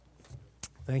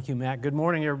Thank you, Matt. Good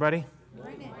morning, everybody. Good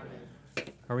morning.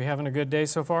 Are we having a good day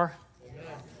so far? Yeah.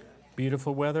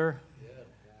 Beautiful weather. Yeah.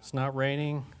 It's not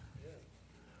raining. Yeah.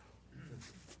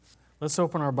 Let's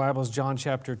open our Bibles, John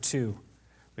chapter 2,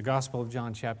 the Gospel of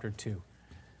John chapter 2.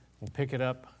 We'll pick it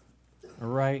up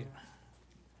right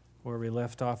where we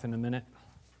left off in a minute.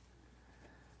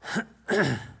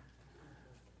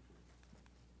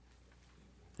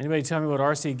 Anybody tell me what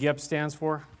R.C. Gipp stands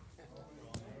for?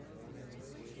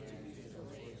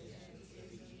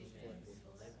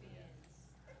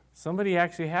 Somebody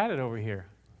actually had it over here.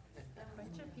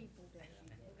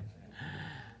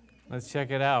 Let's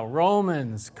check it out.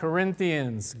 Romans,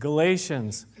 Corinthians,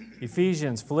 Galatians,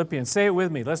 Ephesians, Philippians. Say it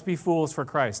with me. Let's be fools for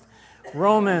Christ.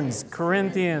 Romans,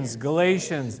 Corinthians,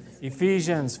 Galatians,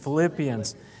 Ephesians,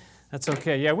 Philippians. That's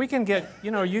okay. Yeah, we can get,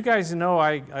 you guys know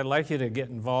I like you to get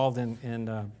involved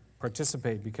and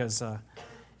participate because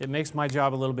it makes my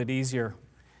job a little bit easier.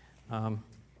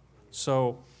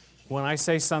 So when I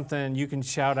say something, you can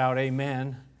shout out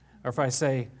amen. Or if I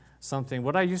say something,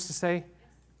 what I used to say?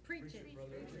 Preach it.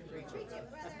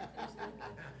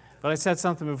 But I said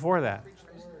something before that.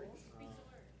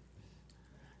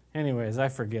 Anyways, I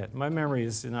forget. My memory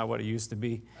is not what it used to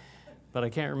be. But I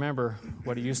can't remember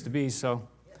what it used to be, so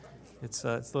it's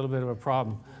a little bit of a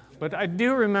problem. But I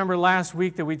do remember last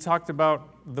week that we talked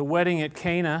about the wedding at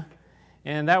Cana.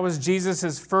 And that was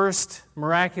Jesus' first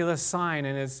miraculous sign.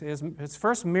 And his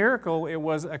first miracle, it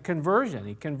was a conversion.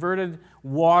 He converted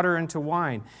water into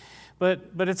wine.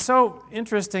 But it's so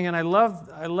interesting, and I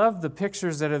love the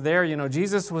pictures that are there.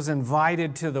 Jesus was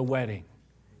invited to the wedding.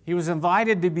 He was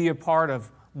invited to be a part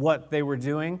of what they were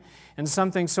doing, and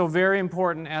something so very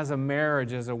important as a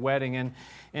marriage, as a wedding.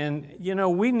 And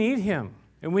we need him,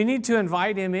 and we need to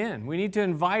invite him in. We need to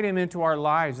invite him into our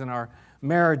lives and our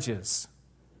marriages,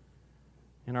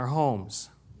 in our homes.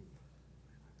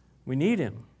 We need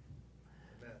him.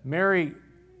 Mary,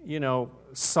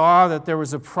 saw that there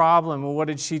was a problem. Well, what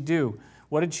did she do?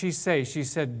 What did she say? She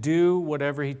said, do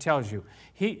whatever he tells you.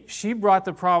 She brought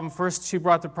the problem first. She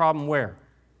brought the problem where?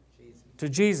 Jesus. To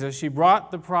Jesus. She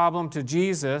brought the problem to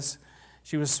Jesus.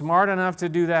 She was smart enough to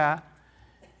do that.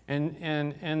 And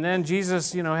then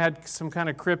Jesus, had some kind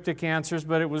of cryptic answers,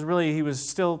 but it was really, he was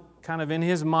still kind of in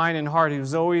his mind and heart. He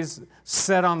was always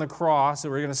set on the cross.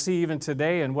 And we're going to see even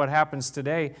today and what happens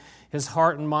today, his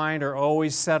heart and mind are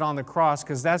always set on the cross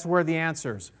because that's where the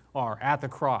answers are, at the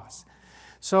cross.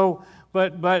 So,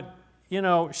 but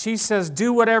she says,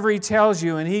 do whatever he tells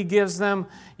you, and he gives them,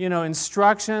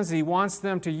 instructions. He wants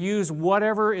them to use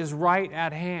whatever is right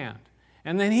at hand.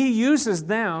 And then he uses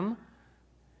them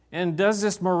and does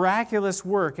this miraculous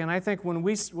work. And I think when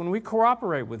we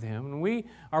cooperate with him, and we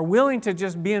are willing to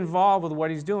just be involved with what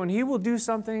he's doing, he will do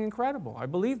something incredible. I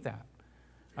believe that.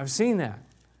 I've seen that.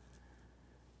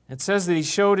 It says that he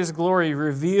showed his glory, he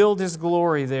revealed his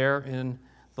glory there in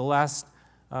the last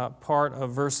part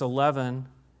of verse 11,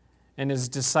 and his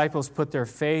disciples put their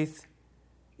faith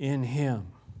in him.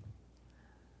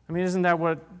 I mean, isn't that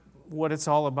what it's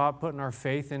all about, putting our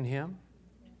faith in him?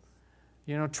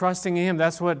 Trusting in him,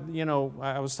 that's what,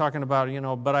 I was talking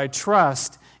about, but I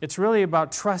trust. It's really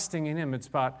about trusting in him. It's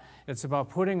about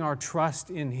putting our trust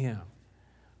in him.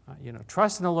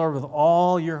 Trust in the Lord with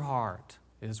all your heart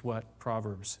is what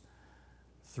Proverbs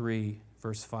 3,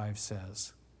 verse 5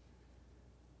 says.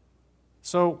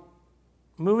 So,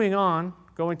 moving on,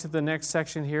 going to the next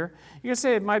section here. You can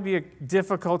say it might be a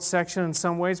difficult section in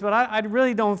some ways, but I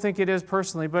really don't think it is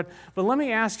personally. But let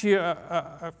me ask you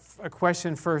a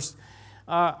question first.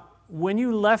 When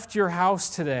you left your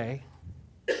house today,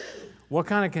 what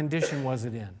kind of condition was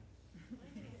it in?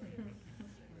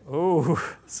 Oh,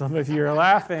 some of you are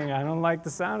laughing. I don't like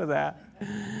the sound of that.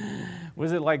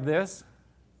 Was it like this?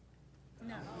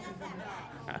 No.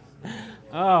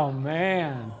 Oh,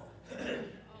 man.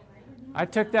 I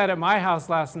took that at my house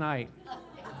last night.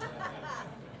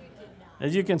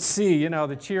 As you can see, the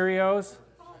Cheerios,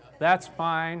 that's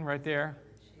fine right there.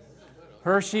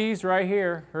 Hershey's right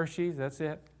here. Hershey's, that's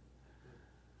it.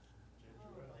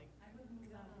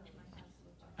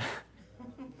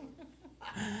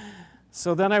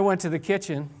 So then I went to the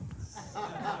kitchen,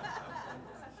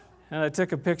 and I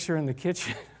took a picture in the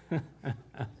kitchen.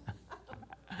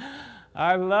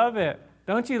 I love it.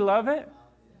 Don't you love it?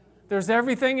 There's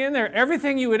everything in there.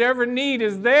 Everything you would ever need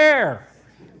is there.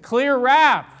 Clear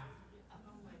wrap.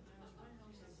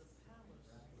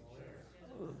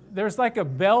 There's like a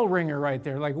bell ringer right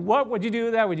there. Like, what would you do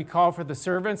with that? Would you call for the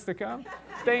servants to come?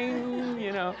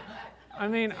 Ding, I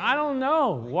mean, I don't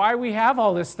know why we have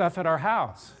all this stuff at our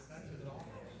house.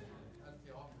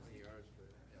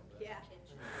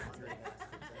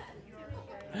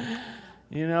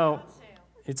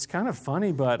 it's kind of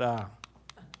funny, but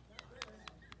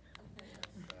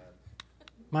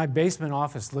my basement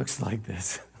office looks like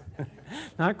this.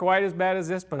 Not quite as bad as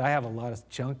this, but I have a lot of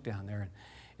junk down there.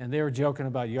 And they were joking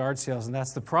about yard sales, and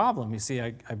that's the problem. You see,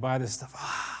 I buy this stuff.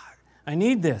 I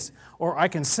need this, or I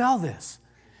can sell this.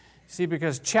 See,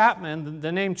 because Chapman,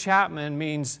 the name Chapman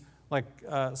means like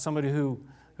somebody who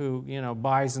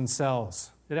buys and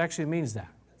sells. It actually means that.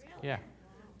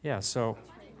 Yeah. So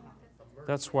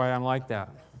that's why I'm like that.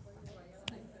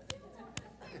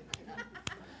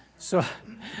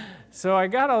 So I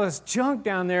got all this junk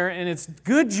down there, and it's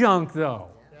good junk, though.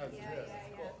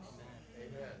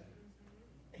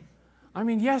 I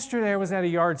mean, yesterday I was at a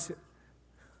yard sale,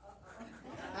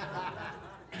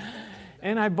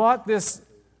 and I bought this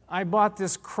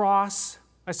cross.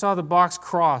 I saw the box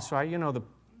Cross, right? You know, the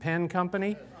pen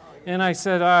company. And I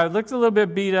said, it looked a little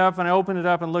bit beat up, and I opened it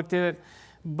up and looked at it,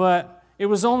 but it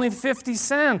was only 50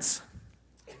 cents.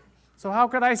 So how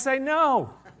could I say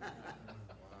no?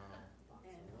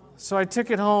 So I took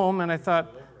it home, and I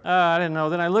thought, I didn't know.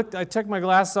 Then I took my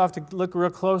glasses off to look real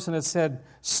close, and it said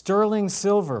sterling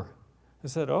silver. I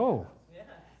said, oh.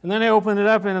 And then I opened it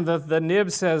up, and the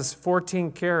nib says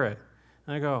 14 karat.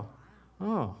 And I go,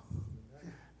 oh,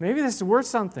 maybe this is worth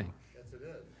something. Yes, it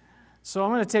is. So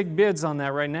I'm going to take bids on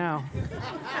that right now.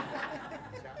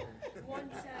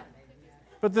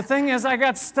 But the thing is, I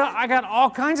got all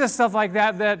kinds of stuff like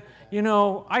that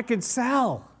I could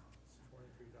sell.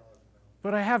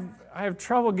 But I have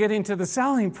trouble getting to the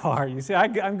selling part. You see,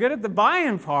 I'm good at the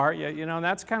buying part, and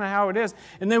that's kind of how it is.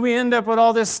 And then we end up with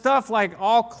all this stuff like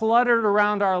all cluttered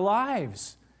around our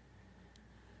lives.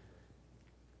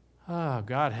 Oh,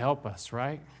 God help us,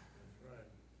 right?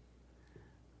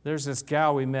 There's this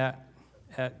gal we met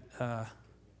at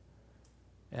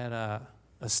a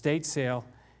estate sale,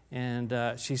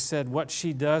 and she said what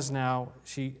she does now,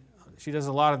 she does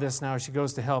a lot of this now. She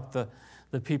goes to help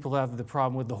the people who have the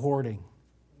problem with the hoarding.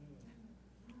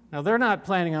 Now, they're not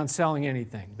planning on selling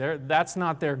anything. That's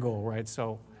not their goal, right?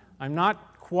 So I'm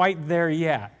not quite there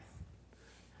yet.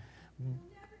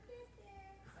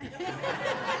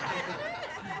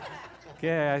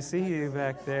 Okay, I see you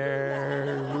back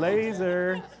there.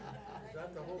 Laser.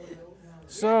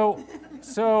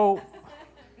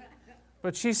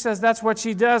 But she says that's what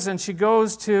she does, and she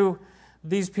goes to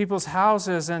these people's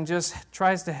houses and just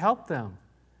tries to help them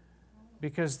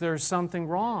because there's something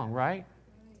wrong, right?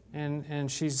 And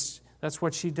that's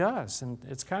what she does, and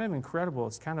it's kind of incredible.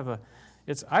 It's kind of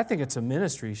I think it's a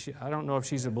ministry. I don't know if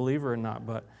she's a believer or not,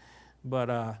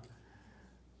 but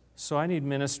so I need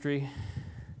ministry.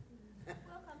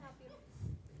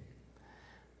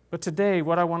 But today,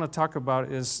 what I want to talk about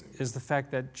is the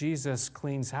fact that Jesus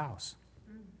cleans house.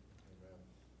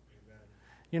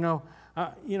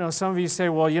 Some of you say,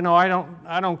 well, I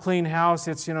don't clean house.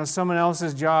 It's, someone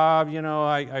else's job.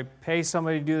 I pay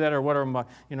somebody to do that or whatever. My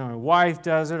wife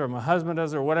does it or my husband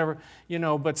does it or whatever.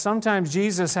 But sometimes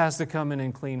Jesus has to come in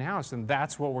and clean house, and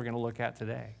that's what we're going to look at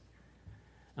today.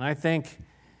 And I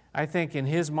think in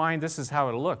his mind, this is how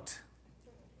it looked.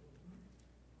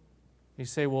 You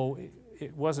say, well,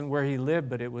 it wasn't where he lived,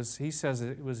 but he says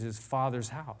it was his Father's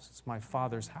house. It's my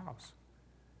Father's house.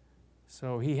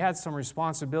 So he had some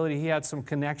responsibility. He had some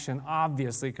connection,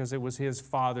 obviously, because it was his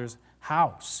Father's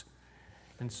house.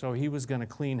 And so he was going to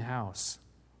clean house.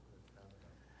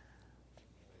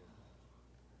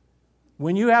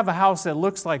 When you have a house that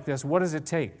looks like this, what does it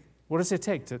take? What does it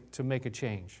take to make a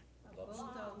change?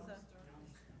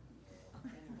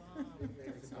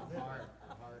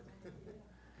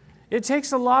 It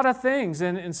takes a lot of things,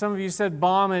 and some of you said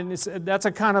bomb, and that's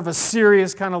a kind of a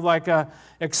serious, kind of like a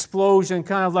explosion,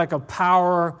 kind of like a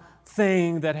power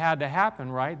thing that had to happen,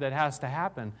 right? That has to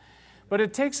happen. But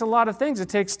it takes a lot of things. It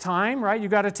takes time, right? You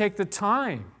got to take the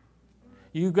time.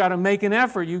 You got to make an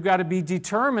effort. You got to be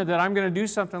determined that I'm going to do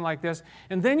something like this,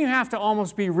 and then you have to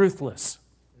almost be ruthless.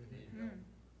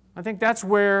 I think that's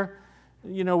where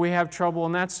we have trouble,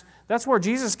 and that's where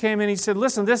Jesus came in. He said,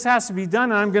 listen, this has to be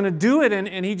done, and I'm going to do it.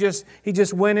 And he just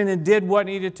went in and did what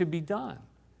needed to be done.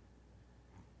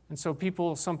 And so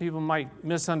some people might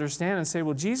misunderstand and say,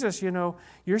 well, Jesus,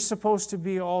 you're supposed to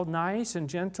be all nice and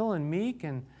gentle and meek,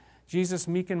 and Jesus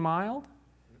meek and mild.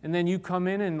 And then you come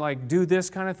in and do this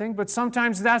kind of thing. But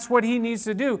sometimes that's what he needs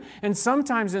to do. And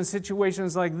sometimes in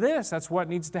situations like this, that's what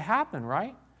needs to happen,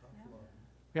 right?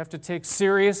 We have to take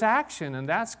serious action, and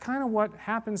that's kind of what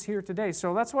happens here today.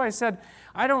 So that's why I said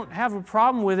I don't have a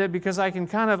problem with it, because I can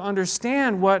kind of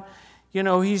understand what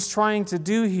he's trying to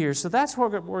do here. So that's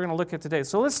what we're going to look at today.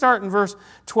 So let's start in verse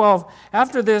 12.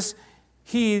 After this,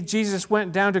 Jesus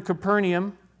went down to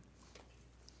Capernaum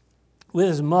with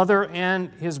his mother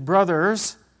and his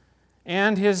brothers.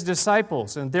 and his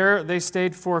disciples. And there they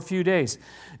stayed for a few days.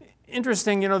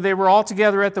 Interesting, they were all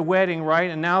together at the wedding, right?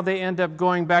 And now they end up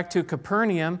going back to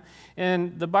Capernaum.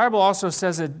 And the Bible also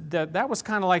says that was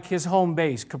kind of like his home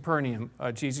base, Capernaum,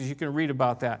 Jesus. You can read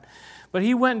about that. But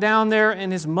he went down there,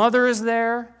 and his mother is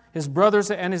there, his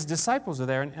brothers and his disciples are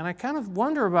there. And I kind of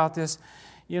wonder about this.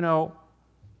 It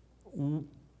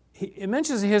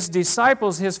mentions his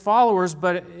disciples, his followers,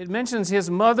 but it mentions his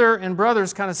mother and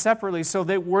brothers kind of separately. So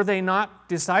were they not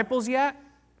disciples yet?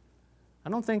 I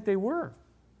don't think they were.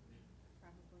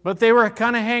 But they were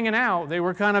kind of hanging out. They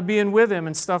were kind of being with him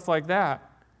and stuff like that.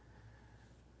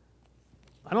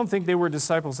 I don't think they were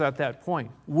disciples at that point.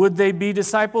 Would they be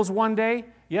disciples one day?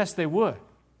 Yes, they would.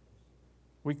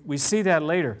 We see that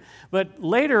later. But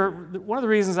later, one of the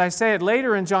reasons I say it,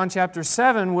 later in John chapter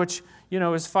 7, which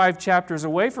is 5 chapters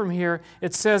away from here,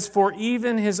 it says, "For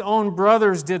even his own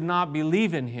brothers did not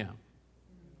believe in him."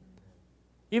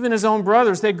 Even his own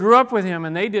brothers, they grew up with him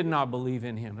and they did not believe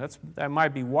in him. That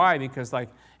might be why, because hey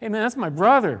man, that's my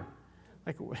brother.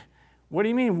 What do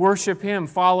you mean worship him,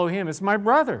 follow him? It's my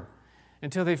brother.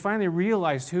 Until they finally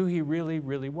realized who he really,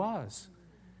 really was.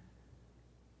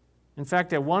 In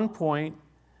fact, at one point,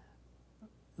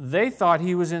 they thought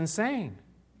he was insane,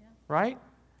 right?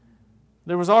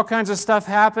 There was all kinds of stuff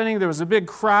happening. There was a big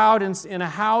crowd in a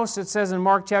house. It says in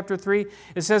Mark chapter 3,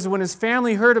 it says when his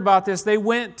family heard about this, they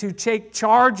went to take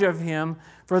charge of him,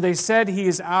 for they said he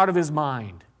is out of his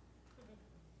mind.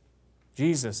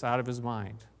 Jesus, out of his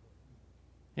mind.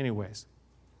 Anyways,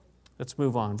 let's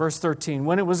move on. Verse 13,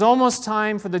 when it was almost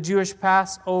time for the Jewish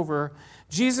Passover,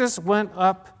 Jesus went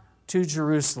up to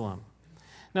Jerusalem.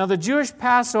 Now, the Jewish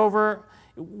Passover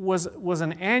was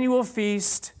an annual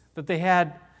feast that they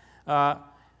had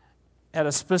at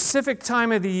a specific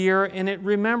time of the year, and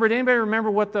anybody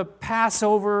remember what the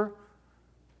Passover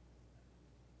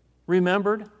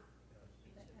remembered?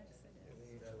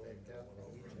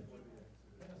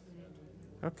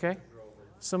 Okay,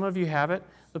 some of you have it.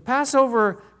 The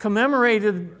Passover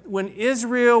commemorated when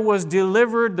Israel was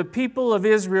delivered, the people of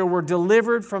Israel were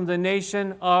delivered from the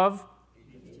nation of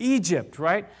Egypt,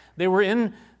 right? They were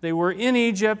in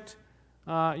Egypt.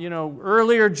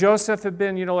 Earlier Joseph had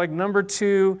been, like number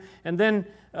 2, and then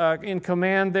in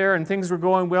command there, and things were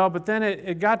going well. But then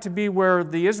it got to be where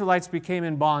the Israelites became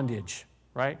in bondage,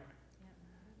 right?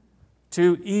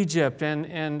 To Egypt,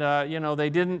 and they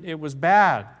didn't. It was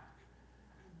bad.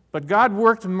 But God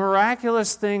worked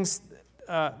miraculous things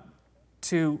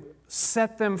to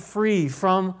set them free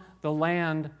from the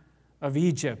land of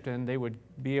Egypt, and they would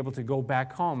be able to go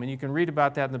back home. And you can read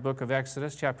about that in the book of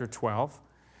Exodus, chapter 12.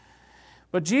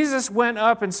 But Jesus went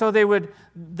up, and so they would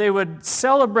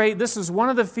celebrate. This is one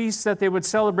of the feasts that they would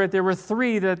celebrate. There were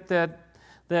 3 that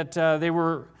they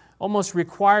were almost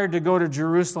required to go to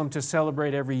Jerusalem to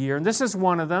celebrate every year, and this is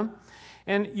one of them.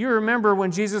 And you remember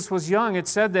when Jesus was young, it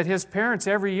said that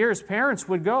every year his parents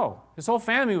would go. His whole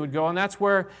family would go, and that's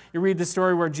where you read the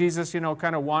story where Jesus,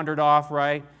 kind of wandered off,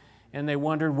 right? And they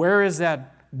wondered, where is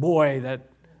that boy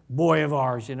of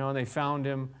ours, and they found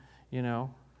him,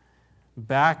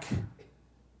 back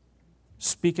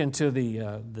speaking to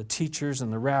the teachers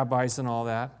and the rabbis and all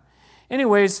that.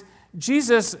 Anyways,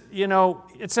 Jesus,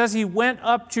 it says he went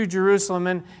up to Jerusalem,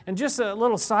 and just a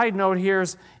little side note here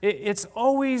is it's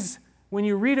always, when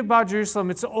you read about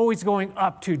Jerusalem, it's always going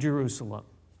up to Jerusalem.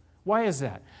 Why is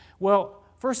that? Well,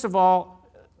 first of all,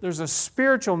 there's a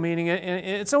spiritual meaning, and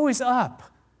it's always up.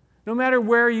 No matter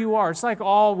where you are. It's like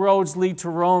all roads lead to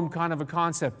Rome kind of a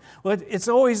concept. Well, it's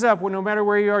always up. Well, no matter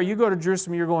where you are, you go to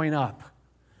Jerusalem, you're going up.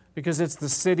 Because it's the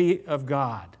city of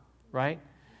God, right?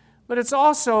 But it's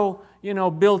also,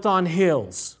 built on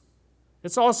hills.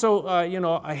 It's also,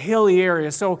 a hilly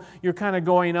area. So you're kind of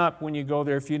going up when you go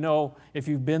there. If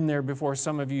you've been there before,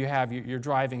 some of you have, you're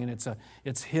driving and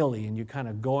it's hilly and you're kind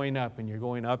of going up and you're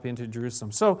going up into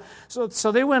Jerusalem.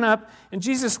 So they went up and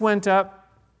Jesus went up.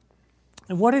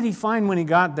 And what did he find when he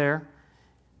got there?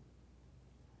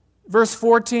 Verse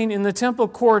 14, in the temple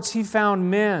courts he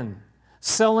found men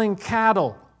selling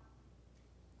cattle,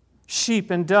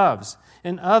 sheep and doves,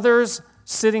 and others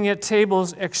sitting at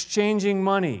tables exchanging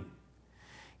money.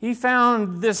 He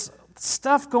found this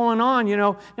stuff going on,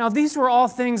 Now, these were all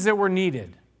things that were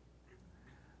needed.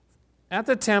 At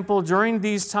the temple, during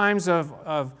these times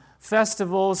of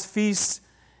festivals, feasts,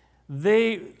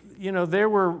 there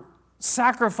were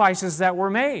sacrifices that were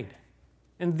made.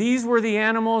 And these were the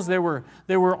animals. There were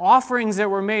offerings that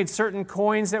were made, certain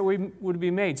coins that would be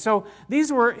made. So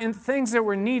these were things that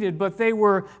were needed, but they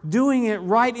were doing it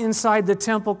right inside the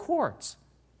temple courts.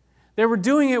 They were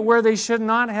doing it where they should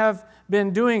not have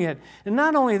been doing it. And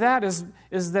not only that is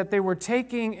that they were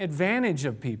taking advantage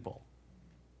of people.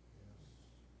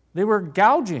 They were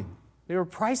gouging. They were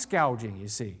price gouging, you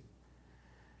see.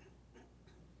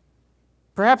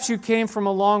 Perhaps you came from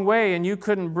a long way and you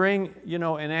couldn't bring,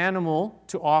 an animal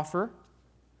to offer.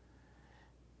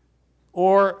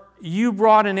 Or you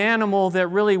brought an animal that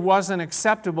really wasn't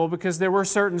acceptable because there were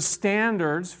certain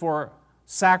standards for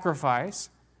sacrifice.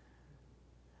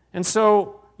 And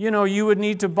so, you would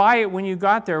need to buy it when you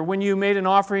got there. When you made an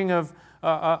offering of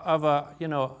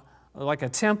like a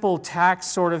temple tax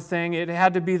sort of thing, it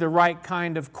had to be the right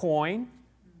kind of coin,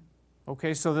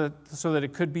 okay, so that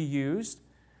it could be used.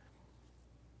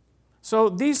 So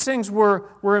these things were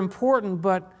important,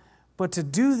 but to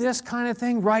do this kind of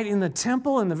thing right in the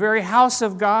temple, in the very house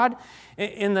of God,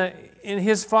 in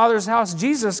His Father's house,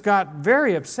 Jesus got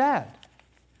very upset.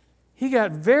 He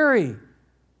got very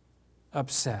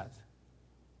upset.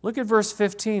 Look at verse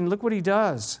 15. Look what He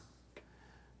does.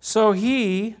 So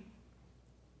He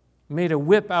made a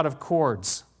whip out of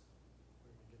cords.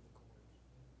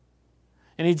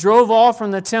 And He drove all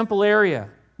from the temple area,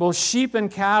 both sheep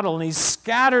and cattle, and He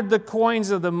scattered the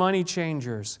coins of the money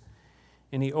changers,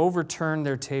 and He overturned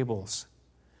their tables.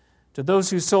 To those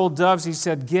who sold doves, He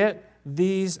said, "Get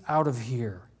these out of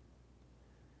here.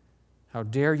 How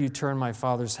dare you turn my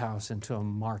Father's house into a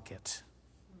market?"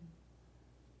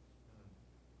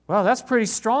 Well, that's pretty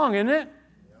strong, isn't it?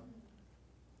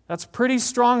 That's pretty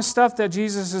strong stuff that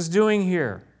Jesus is doing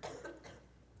here.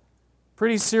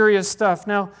 Pretty serious stuff.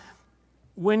 Now,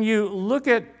 when you look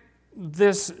at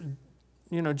this,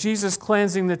 Jesus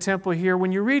cleansing the temple here,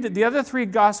 when you read it, the other three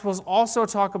Gospels also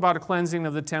talk about a cleansing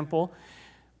of the temple,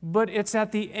 but it's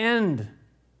at the end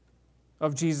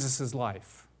of Jesus'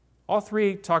 life. All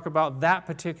three talk about that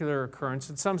particular occurrence.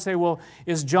 And some say, well,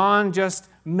 is John just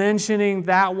mentioning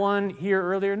that one here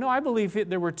earlier? No, I believe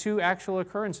there were two actual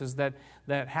occurrences that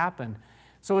happened.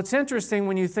 So it's interesting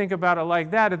when you think about it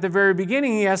like that. At the very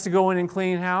beginning, He has to go in and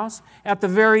clean house. At the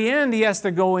very end, He has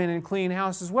to go in and clean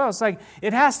house as well. It's like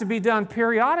it has to be done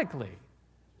periodically.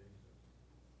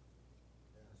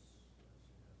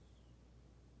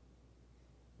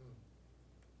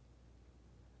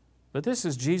 But this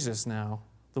is Jesus now,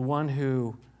 the one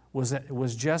who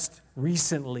was just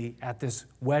recently at this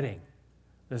wedding,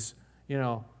 this,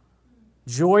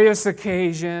 joyous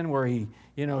occasion where he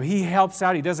helps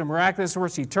out. He does a miraculous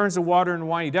work. He turns the water into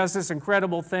wine. He does this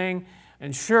incredible thing.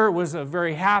 And sure, it was a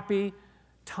very happy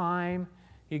time.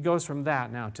 He goes from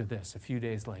that now to this a few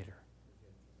days later.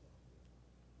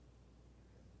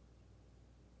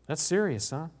 That's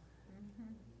serious, huh?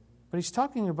 But he's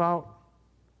talking about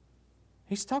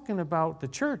the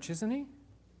church, isn't he?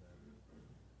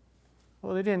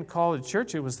 Well, they didn't call it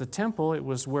church. It was the temple. It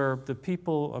was where the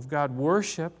people of God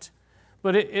worshiped.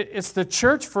 But it's the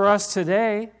church for us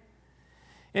today.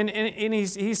 And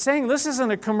he's saying this isn't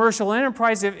a commercial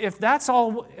enterprise. If that's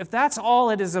all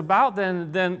it is about,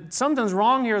 then something's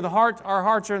wrong here. Our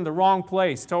hearts are in the wrong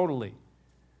place, totally.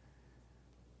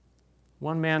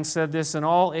 One man said this: in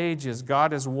all ages,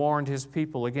 God has warned His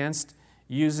people against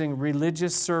using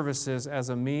religious services as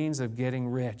a means of getting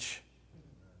rich.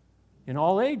 In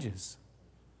all ages.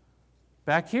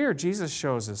 Back here, Jesus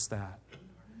shows us that.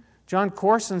 John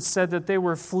Corson said that they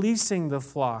were fleecing the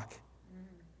flock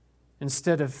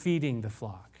instead of feeding the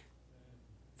flock.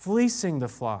 Fleecing the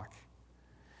flock.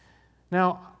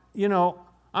 Now,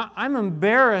 I'm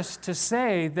embarrassed to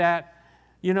say that,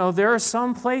 there are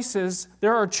some places,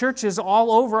 there are churches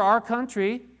all over our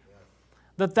country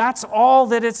that's all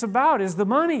that it's about is the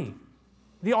money,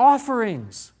 the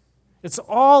offerings. It's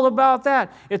all about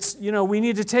that. It's, we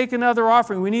need to take another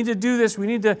offering. We need to do this. We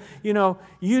need to,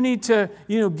 you need to,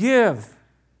 give.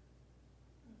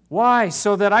 Why?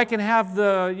 So that I can have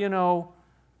the,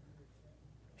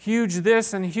 huge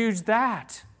this and huge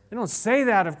that. They don't say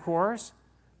that, of course,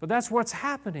 but that's what's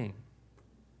happening.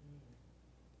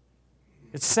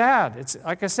 It's sad. It's,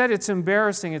 like I said, it's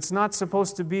embarrassing. It's not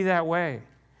supposed to be that way.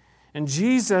 And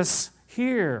Jesus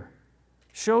here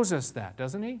shows us that,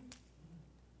 doesn't He?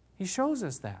 He shows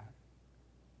us that.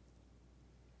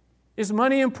 Is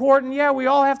money important? Yeah, we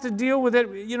all have to deal with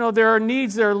it. There are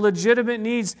needs, there are legitimate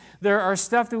needs. There are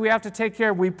stuff that we have to take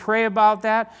care of. We pray about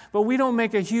that, but we don't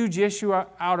make a huge issue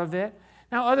out of it.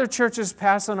 Now, other churches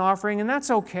pass an offering, and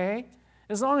that's okay.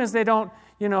 As long as they don't,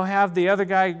 have the other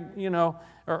guy,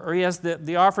 or he has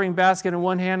the offering basket in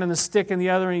one hand and the stick in the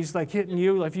other, and he's like hitting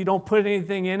you if you don't put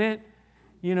anything in it,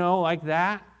 like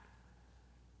that.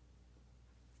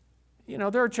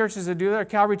 There are churches that do that. There are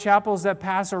Calvary chapels that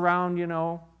pass around,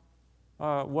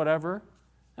 whatever.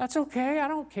 That's okay. I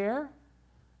don't care.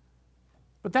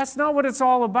 But that's not what it's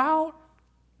all about.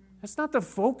 That's not the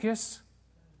focus.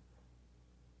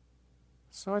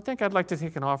 So I think I'd like to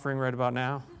take an offering right about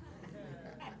now.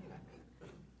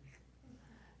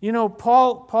 You know,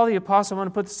 Paul the Apostle, I'm going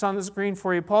to put this on the screen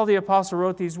for you. Paul the Apostle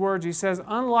wrote these words. He says,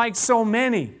 unlike so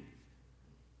many,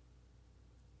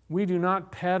 we do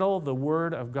not peddle the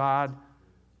word of God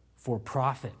for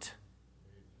profit.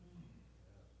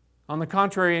 On the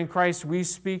contrary, in Christ, we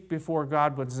speak before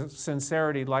God with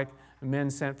sincerity like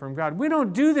men sent from God. We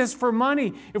don't do this for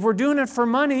money. If we're doing it for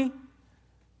money,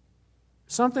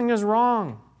 something is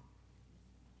wrong.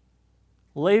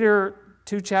 Later,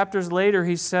 2 chapters later,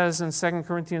 he says in 2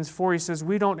 Corinthians 4, he says,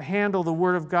 we don't handle the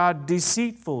word of God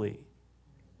deceitfully.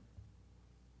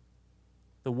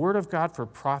 The word of God for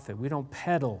profit. We don't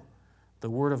peddle the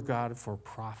word of God for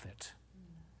profit.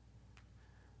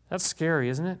 That's scary,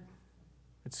 isn't it?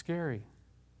 It's scary.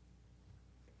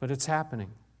 But it's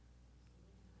happening.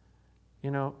 You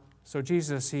know, so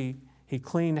Jesus, he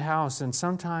cleaned house, and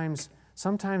sometimes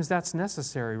that's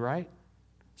necessary, right?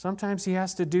 Sometimes he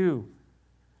has to do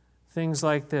things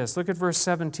like this. Look at verse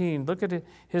 17. Look at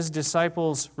his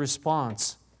disciples'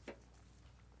 response.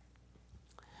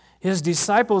 His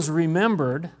disciples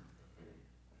remembered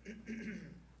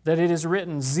that it is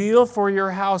written, zeal for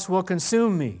your house will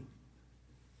consume me.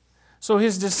 So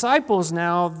his disciples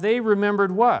now, they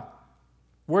remembered what?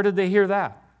 Where did they hear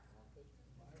that?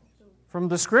 From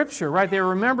the Scripture, right? They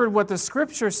remembered what the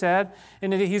Scripture said,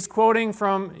 and he's quoting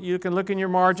from, you can look in your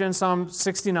margin, Psalm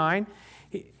 69.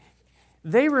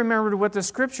 They remembered what the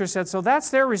Scripture said, so that's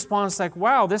their response, like,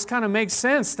 wow, this kind of makes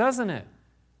sense, doesn't it?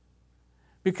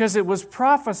 Because it was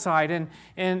prophesied,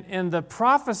 and the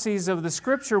prophecies of the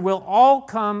Scripture will all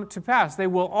come to pass. They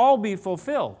will all be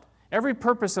fulfilled. Every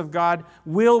purpose of God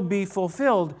will be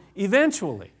fulfilled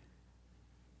eventually.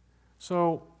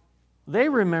 So they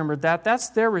remembered that. That's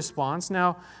their response.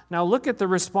 Now look at the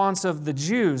response of the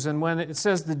Jews. And when it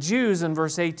says the Jews in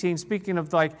verse 18, speaking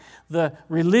of like the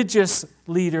religious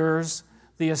leaders,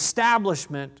 the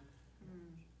establishment,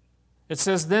 it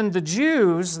says, then the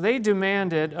Jews, they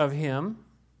demanded of him,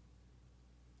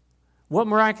 what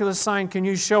miraculous sign can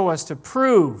you show us to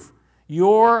prove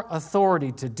your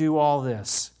authority to do all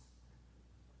this?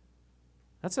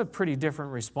 That's a pretty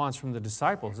different response from the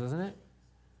disciples, isn't it?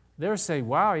 They're saying,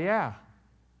 wow, yeah.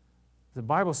 The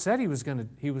Bible said he was going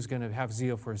to have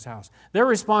zeal for his house. Their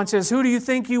response is, who do you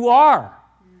think you are?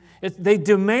 They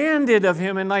demanded of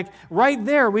him, and like right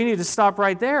there, we need to stop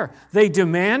right there. They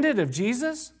demanded of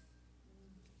Jesus?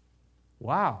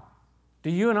 Wow.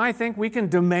 Do you and I think we can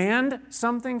demand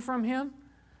something from him?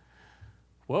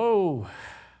 Whoa.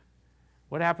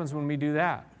 What happens when we do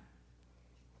that?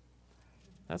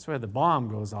 That's where the bomb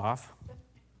goes off.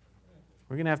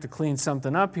 We're going to have to clean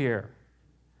something up here.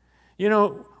 You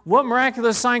know, what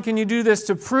miraculous sign can you do this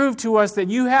to prove to us that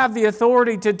you have the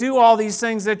authority to do all these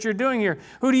things that you're doing here?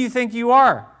 Who do you think you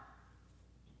are?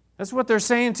 That's what they're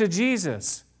saying to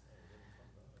Jesus.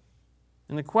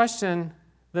 And the question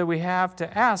that we have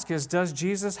to ask is, does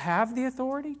Jesus have the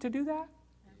authority to do that?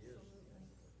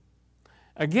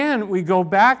 Again, we go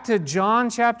back to John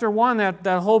chapter 1, that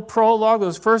whole prologue,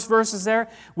 those first verses there.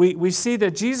 We see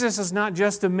that Jesus is not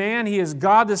just a man, he is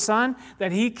God the Son,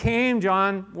 that he came,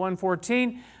 John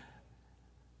 1:14,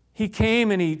 he came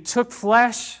and he took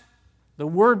flesh, the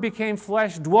Word became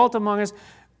flesh, dwelt among us,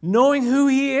 knowing who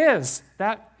he is.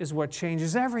 That is what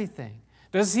changes everything.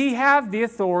 Does he have the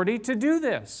authority to do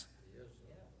this?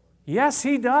 Yes,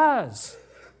 he does.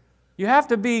 You have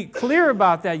to be clear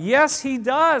about that. Yes, he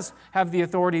does have the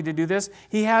authority to do this.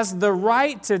 He has the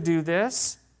right to do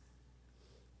this.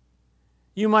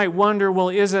 You might wonder, well,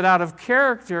 is it out of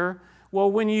character? Well,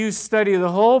 when you study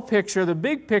the whole picture, the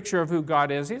big picture of who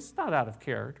God is, it's not out of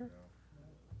character.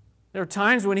 There are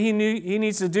times when he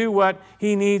needs to do what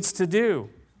he needs to do.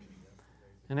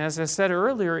 And as I said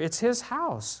earlier, it's his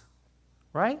house,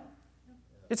 right?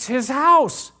 It's his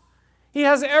house. He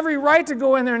has every right to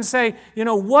go in there and say, you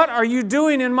know, what are you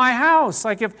doing in my house?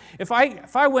 Like if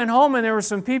I went home and there were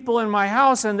some people in my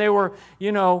house and they were,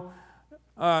 you know,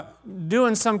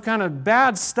 doing some kind of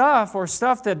bad stuff or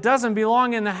stuff that doesn't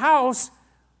belong in the house,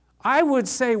 I would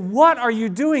say, what are you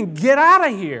doing? Get out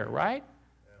of here, right?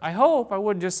 I hope I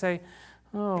wouldn't just say,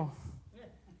 oh,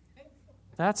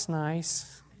 that's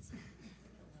nice.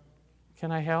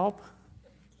 Can I help?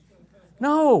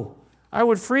 No, I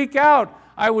would freak out.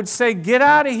 I would say, get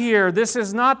out of here. This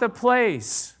is not the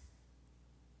place.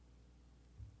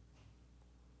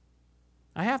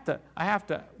 I have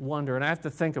to wonder, and I have to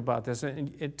think about this.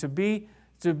 And to be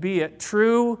a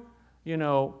true, you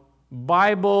know,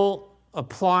 Bible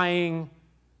applying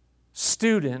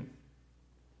student,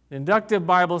 inductive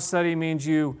Bible study means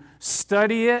you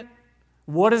study it.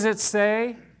 What does it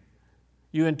say?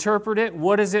 You interpret it.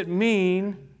 What does it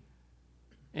mean?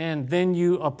 And then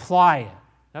you apply it.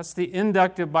 That's the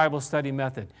inductive Bible study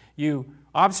method. You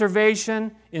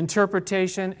observation,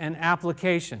 interpretation, and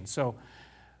application. So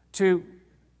to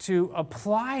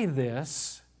apply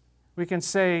this, we can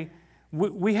say,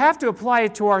 we have to apply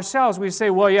it to ourselves. We say,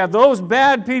 well, yeah, those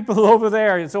bad people over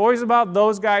there. It's always about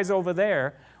those guys over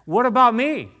there. What about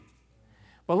me?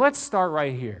 But let's start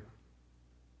right here.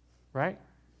 Right?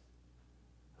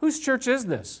 Whose church is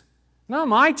this? Not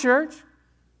my church.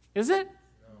 Is it?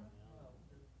 No.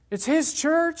 It's his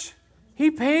church.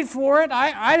 He paid for it.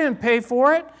 I didn't pay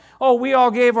for it. Oh, we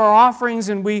all gave our offerings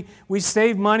and we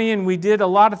saved money and we did a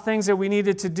lot of things that we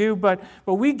needed to do, but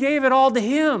we gave it all to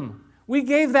him. We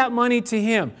gave that money to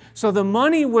him. So the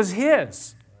money was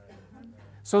his.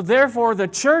 So therefore the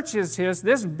church is his.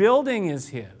 This building is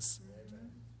his.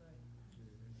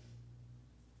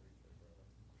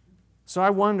 So I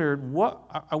wonder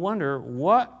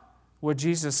what would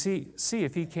Jesus see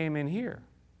if he came in here?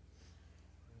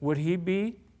 Would he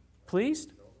be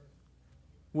pleased?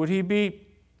 Would he be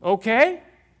okay?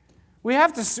 We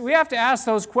have to ask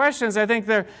those questions. I think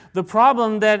the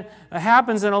problem that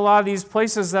happens in a lot of these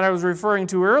places that I was referring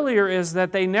to earlier is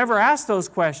that they never ask those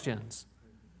questions.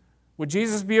 Would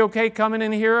Jesus be okay coming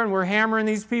in here and we're hammering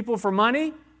these people for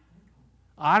money?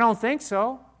 I don't think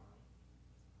so.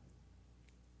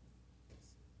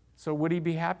 So would he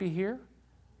be happy here?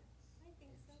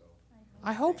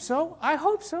 I hope so. I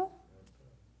hope so.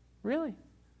 Really.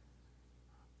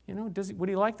 You know, would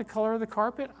he like the color of the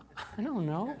carpet? I don't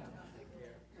know.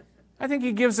 I think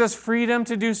he gives us freedom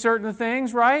to do certain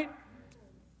things, right?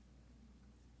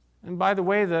 And by the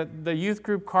way, the youth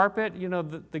group carpet, you know,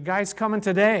 the guy's coming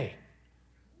today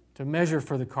to measure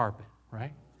for the carpet,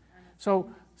 right?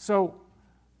 So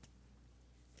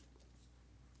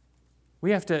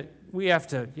we have to,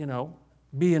 you know,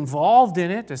 be involved in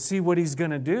it to see what he's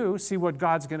going to do, see what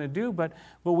God's going to do, but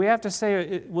we have to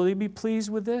say, will he be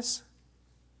pleased with this?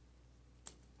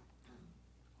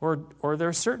 Or there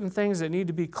are certain things that need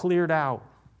to be cleared out.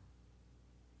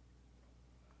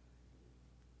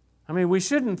 I mean, we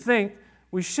shouldn't think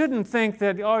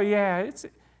that, oh yeah, it's,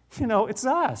 you know, it's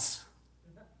us.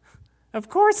 Of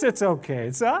course it's okay,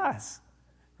 it's us.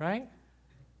 Right?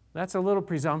 That's a little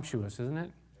presumptuous, isn't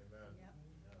it?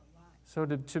 So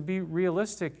to be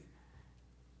realistic,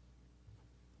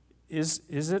 is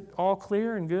it all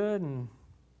clear and good, and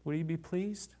would he be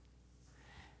pleased?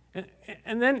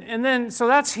 And then so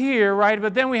that's here, right?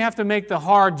 But then we have to make the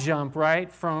hard jump,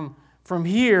 right? From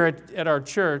here at our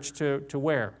church to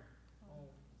where?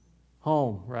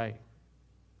 Home, right?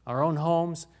 Our own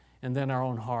homes and then our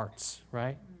own hearts,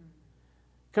 right?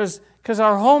 Because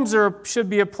our homes should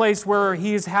be a place where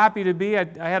he is happy to be. I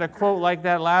had a quote like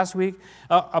that last week.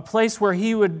 A place where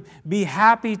he would be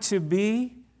happy to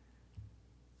be.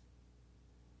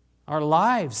 Our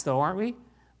lives, though, aren't we?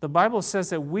 The Bible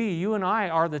says that you and I,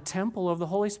 are the temple of the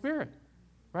Holy Spirit,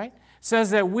 right? It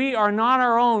says that we are not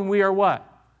our own. We are what?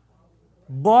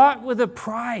 Bought with a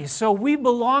price. So we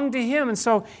belong to him. And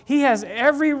so he has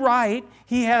every right.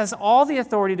 He has all the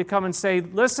authority to come and say,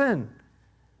 listen,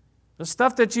 the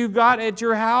stuff that you got at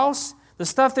your house, the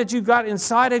stuff that you got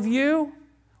inside of you,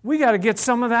 we got to get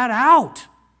some of that out.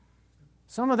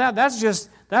 Some of that's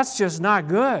just not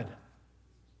good.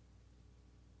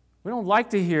 We don't like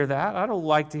to hear that. I don't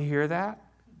like to hear that.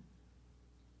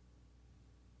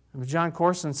 John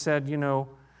Corson said, you know,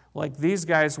 like these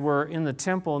guys were in the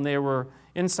temple and they were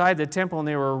inside the temple and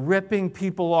they were ripping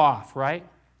people off, right?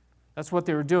 That's what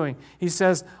they were doing. He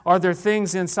says, are there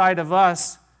things inside of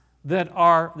us that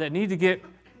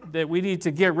we need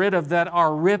to get rid of that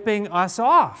are ripping us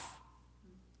off?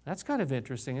 That's kind of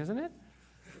interesting, isn't it?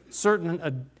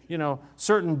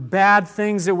 Certain bad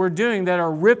things that we're doing that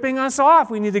are ripping us off.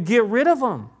 We need to get rid of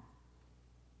them.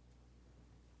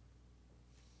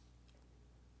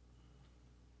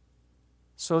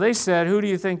 So they said, who do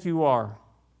you think you are?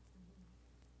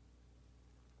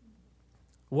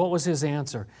 What was his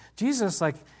answer? Jesus,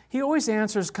 he always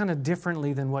answers kind of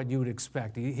differently than what you would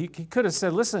expect. He could have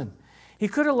said, listen, he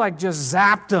could have just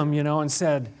zapped them, and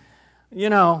said,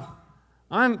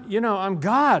 I'm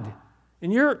God,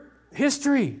 and you're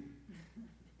history.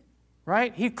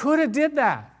 Right? He could have did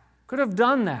that. Could have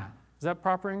done that. Is that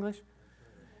proper English?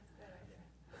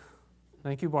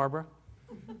 Thank you, Barbara.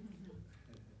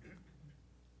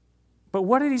 But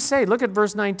what did he say? Look at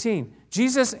verse 19.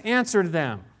 Jesus answered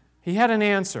them. He had an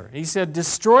answer. He said,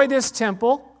 destroy this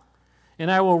temple,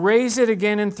 and I will raise it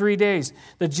again in 3 days.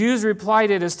 The Jews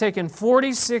replied, it has taken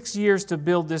 46 years to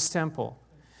build this temple,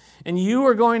 and you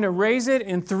are going to raise it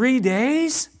in 3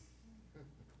 days?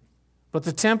 But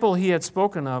the temple he had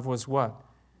spoken of was what?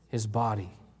 His body.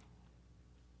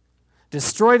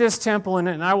 Destroy this temple,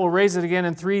 and I will raise it again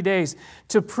in 3 days.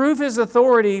 To prove his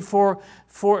authority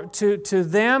to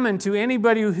them and to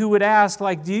anybody who would ask,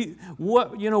 like,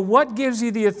 what gives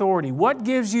you the authority? What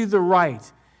gives you the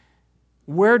right?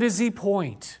 Where does he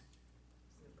point?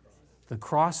 The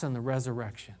cross and the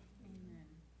resurrection.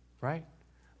 Right?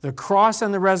 The cross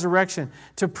and the resurrection.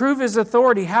 To prove his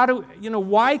authority,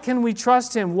 why can we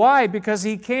trust him? Why? Because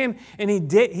he came and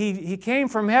he came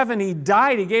from heaven, he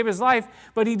died, he gave his life,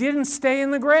 but he didn't stay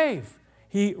in the grave.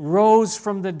 He rose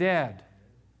from the dead.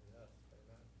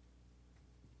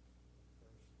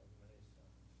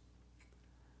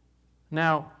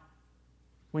 Now,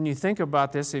 when you think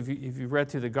about this, if you read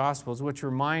through the Gospels, which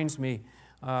reminds me,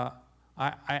 I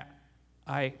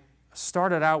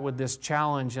started out with this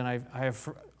challenge, and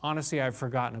I've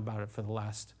forgotten about it for the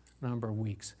last number of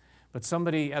weeks. But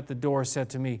somebody at the door said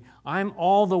to me, I'm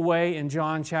all the way in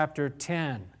John chapter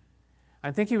 10.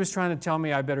 I think he was trying to tell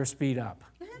me I better speed up.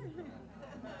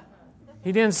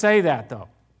 He didn't say that, though.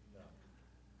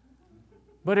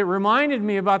 But it reminded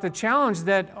me about the challenge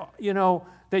that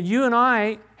you and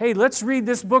I, hey, let's read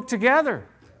this book together.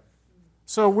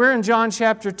 So we're in John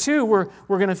chapter 2. We're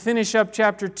going to finish up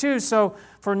chapter 2. So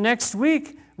for next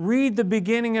week, read the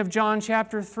beginning of John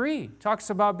chapter 3. It talks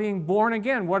about being born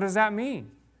again. What does that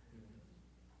mean?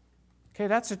 Okay,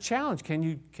 that's a challenge. Can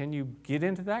you get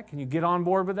into that? Can you get on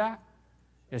board with that?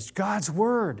 It's God's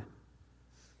Word.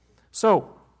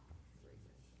 So,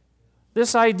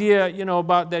 this idea,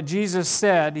 about that Jesus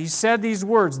said, he said these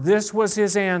words, this was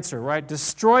his answer, right?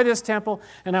 Destroy this temple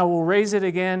and I will raise it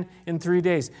again in 3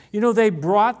 days. They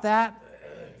brought that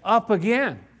up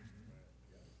again.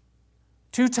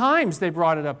 2 times they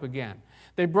brought it up again.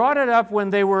 They brought it up when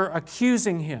they were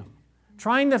accusing him.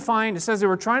 It says they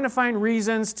were trying to find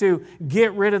reasons to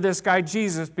get rid of this guy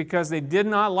Jesus because they did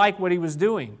not like what he was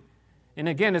doing. And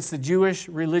again, it's the Jewish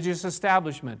religious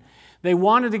establishment. They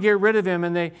wanted to get rid of him,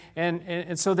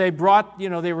 and so they brought,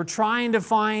 they were trying to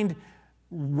find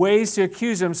ways to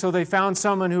accuse him, so they found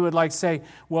someone who would say,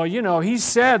 well, he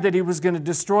said that he was going to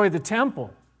destroy the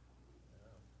temple.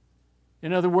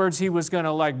 In other words, he was going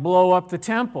to blow up the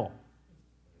temple.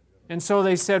 And so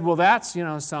they said, well, that's,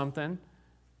 something.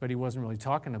 But he wasn't really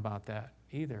talking about that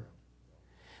either.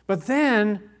 But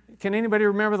then, can anybody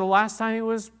remember the last time he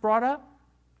was brought up?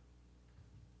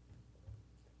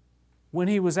 When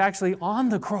he was actually on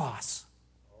the cross.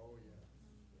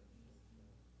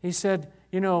 He said,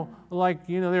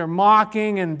 they're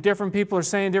mocking and different people are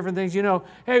saying different things.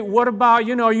 Hey, what about,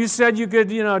 you said you could,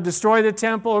 destroy the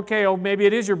temple. Okay, maybe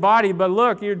it is your body, but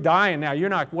look, you're dying now.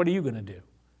 What are you going to do?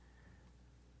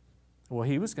 Well,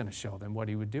 he was going to show them what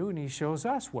he would do, and he shows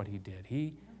us what he did.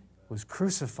 He was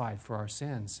crucified for our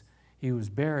sins. He was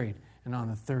buried, and on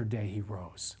the 3rd day he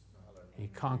rose. He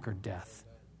conquered death.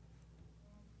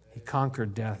 He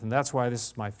conquered death, and that's why this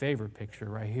is my favorite picture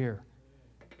right here.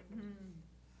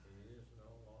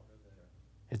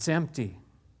 It's empty.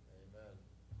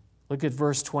 Look at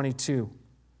verse 22.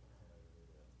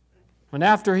 And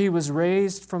after he was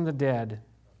raised from the dead,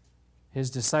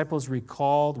 his disciples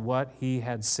recalled what he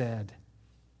had said.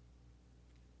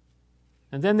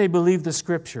 And then they believed the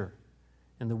Scripture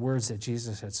and the words that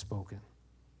Jesus had spoken.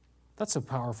 That's a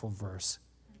powerful verse.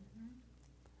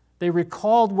 They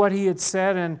recalled what he had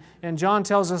said, and John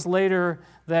tells us later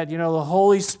that, the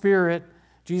Holy Spirit,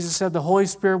 Jesus said the Holy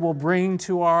Spirit will bring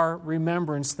to our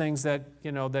remembrance things that,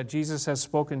 that Jesus has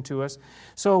spoken to us.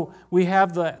 So we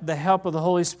have the help of the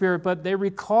Holy Spirit, but they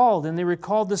recalled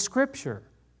the Scripture.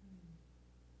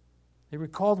 They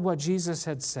recalled what Jesus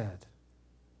had said.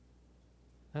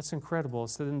 That's incredible.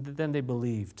 So then they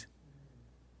believed.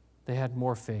 They had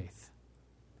more faith.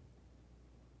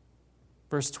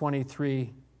 Verse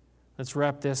 23. Let's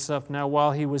wrap this up. Now,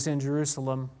 while he was in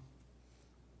Jerusalem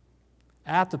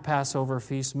at the Passover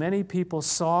feast, many people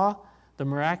saw the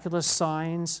miraculous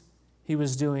signs he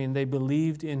was doing. They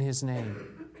believed in his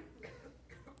name.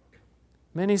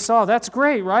 Many saw. That's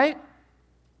great, right?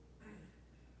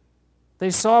 They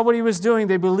saw what he was doing.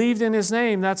 They believed in his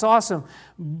name. That's awesome.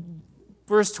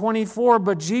 Verse 24,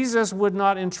 but Jesus would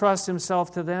not entrust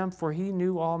himself to them, for he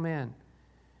knew all men.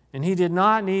 And he did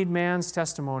not need man's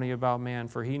testimony about man,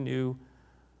 for he knew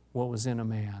what was in a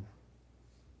man.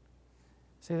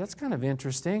 See, that's kind of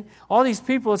interesting. All these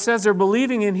people, it says they're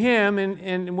believing in him,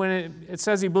 and when it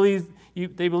says they believed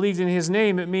in his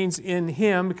name, it means in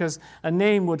him, because a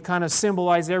name would kind of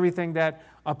symbolize everything that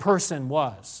a person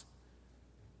was.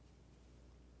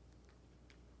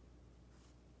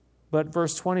 But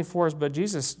verse 24 is,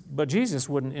 but Jesus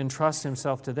wouldn't entrust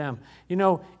himself to them.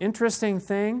 Interesting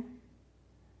thing.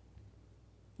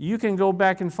 You can go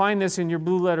back and find this in your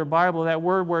Blue Letter Bible, that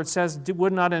word where it says,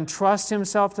 would not entrust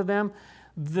himself to them.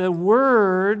 The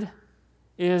word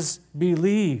is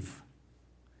believe.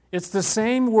 It's the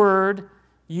same word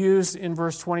used in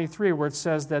verse 23 where it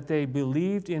says that they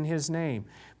believed in his name.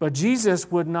 But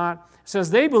Jesus would not, it says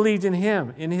they believed in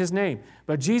him, in his name,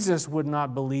 but Jesus would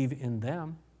not believe in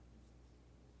them.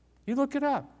 You look it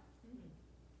up.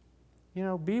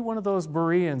 Be one of those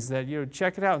Bereans that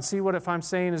check it out and see what if I'm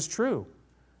saying is true.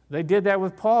 They did that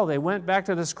with Paul. They went back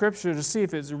to the Scripture to see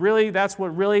if it's really, that's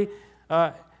what really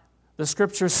the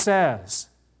Scripture says.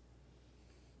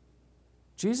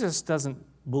 Jesus doesn't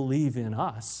believe in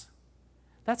us.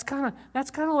 That's kind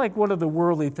of like one of the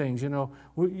worldly things,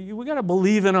 We got to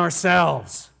believe in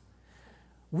ourselves.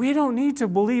 We don't need to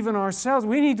believe in ourselves.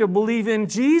 We need to believe in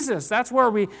Jesus. That's where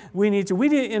we need to. We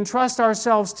need to entrust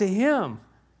ourselves to him.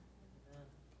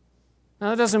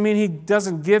 Now, that doesn't mean he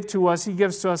doesn't give to us. He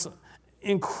gives to us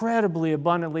incredibly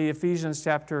abundantly. Ephesians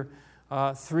chapter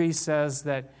 3 says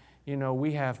that,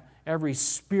 we have every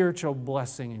spiritual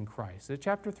blessing in Christ. Is it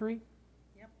chapter 3? Yep.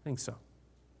 I think so.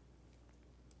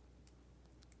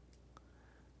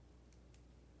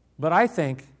 But I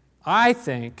think,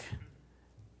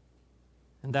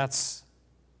 and that's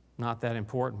not that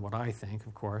important, what I think,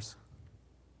 of course,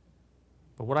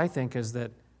 but what I think is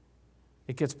that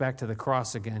it gets back to the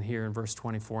cross again here in verse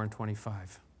 24 and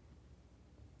 25.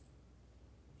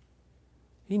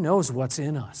 He knows what's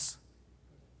in us.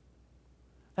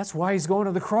 That's why he's going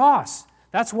to the cross.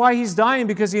 That's why he's dying,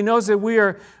 because he knows that we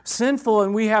are sinful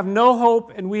and we have no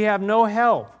hope and we have no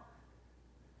help.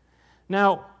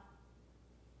 Now,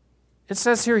 it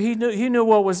says here he knew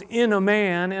what was in a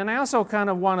man, and I also kind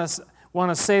of want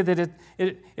to say that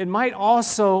it might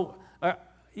also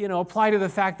apply to the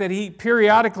fact that he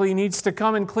periodically needs to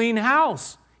come and clean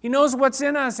house. He knows what's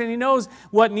in us, and he knows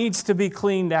what needs to be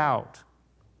cleaned out.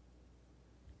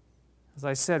 As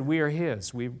I said, we are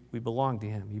his. We belong to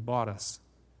him. He bought us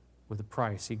with a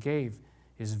price. He gave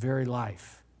his very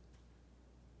life.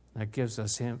 That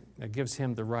gives him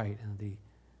the right and the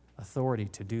authority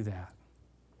to do that.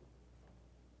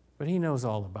 But he knows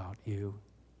all about you.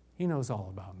 He knows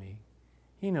all about me.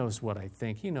 He knows what I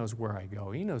think. He knows where I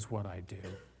go. He knows what I do.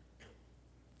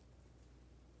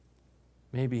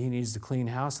 Maybe he needs to clean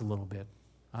house a little bit.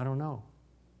 I don't know.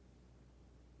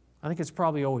 I think it's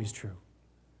probably always true,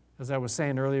 as I was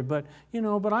saying earlier, but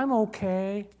I'm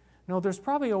okay. No, there's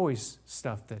probably always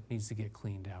stuff that needs to get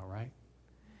cleaned out, right?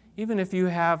 Even if you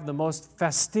have the most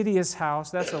fastidious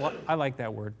house, I like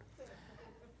that word.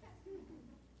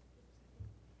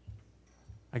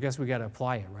 I guess we got to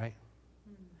apply it, right?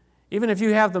 Even if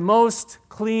you have the most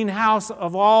clean house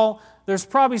of all, there's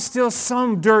probably still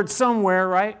some dirt somewhere,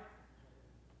 right?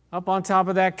 Up on top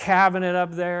of that cabinet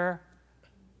up there.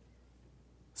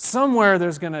 Somewhere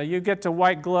you get to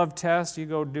white glove test, you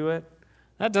go do it.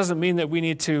 That doesn't mean that we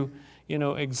need to,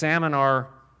 examine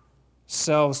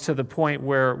ourselves to the point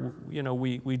where,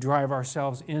 we drive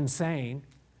ourselves insane.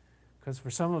 Because for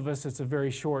some of us, it's a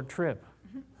very short trip.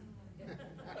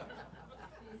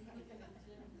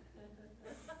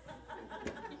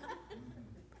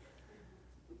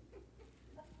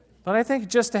 But I think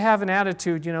just to have an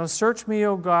attitude, search me,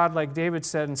 O God, like David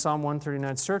said in Psalm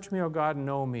 139, search me, O God, and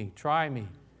know me, try me.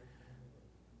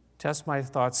 Test my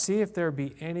thoughts, see if there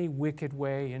be any wicked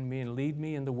way in me, and lead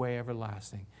me in the way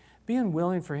everlasting. Being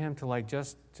willing for him to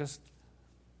just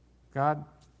God,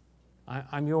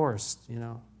 I'm yours,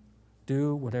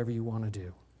 do whatever you want to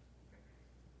do.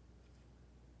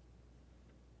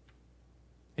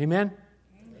 Amen?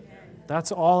 Amen.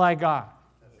 That's all I got.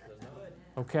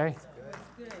 Okay?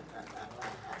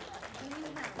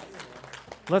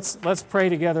 Let's pray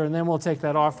together, and then we'll take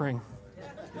that offering.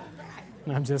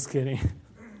 No, I'm just kidding.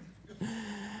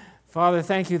 Father,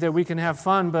 thank you that we can have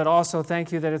fun, but also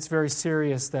thank you that it's very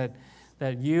serious, that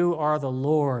you are the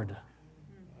Lord.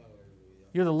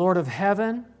 You're the Lord of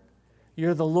heaven.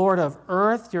 You're the Lord of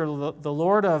earth. You're the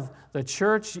Lord of the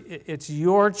church. It's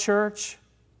your church.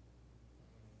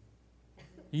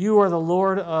 You are the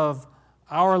Lord of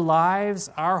our lives,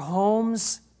 our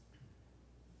homes,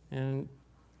 and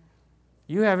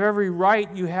you have every right,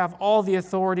 you have all the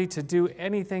authority to do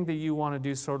anything that you want to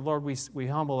do. So, Lord, we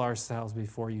humble ourselves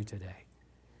before you today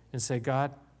and say,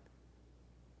 God,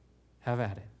 have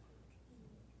at it.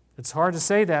 It's hard to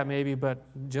say that maybe, but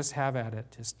just have at it.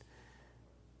 Just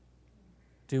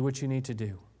do what you need to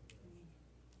do.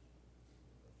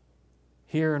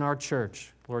 Here in our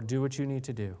church, Lord, do what you need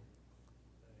to do.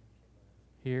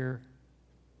 Here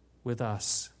with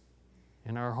us.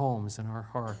 In our homes, in our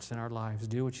hearts, in our lives.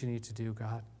 Do what you need to do,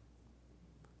 God.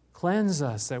 Cleanse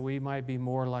us that we might be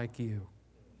more like you.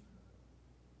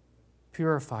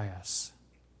 Purify us.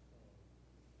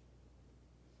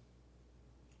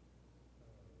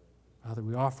 Father,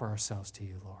 we offer ourselves to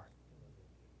you, Lord.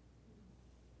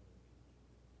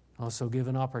 Also give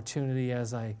an opportunity,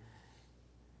 as I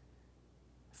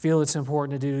feel it's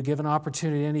important to do, to give an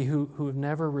opportunity to any who have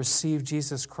never received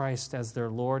Jesus Christ as their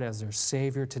Lord, as their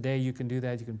Savior. Today you can do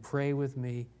that. You can pray with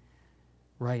me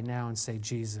right now and say,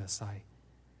 Jesus,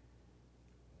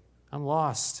 I'm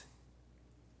lost.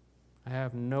 I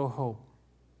have no hope.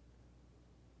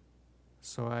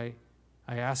 So I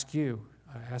ask you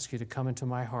to come into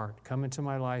my heart, come into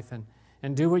my life,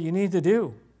 and do what you need to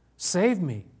do. Save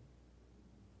me.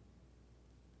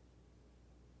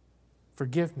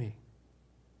 Forgive me.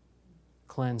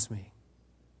 Cleanse me.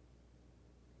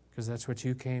 Because that's what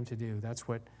you came to do. That's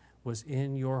what was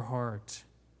in your heart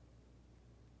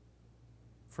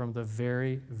from the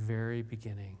very, very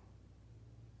beginning.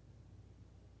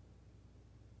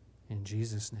 In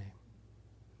Jesus' name.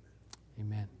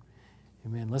 Amen.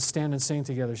 Amen. Let's stand and sing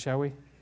together, shall we?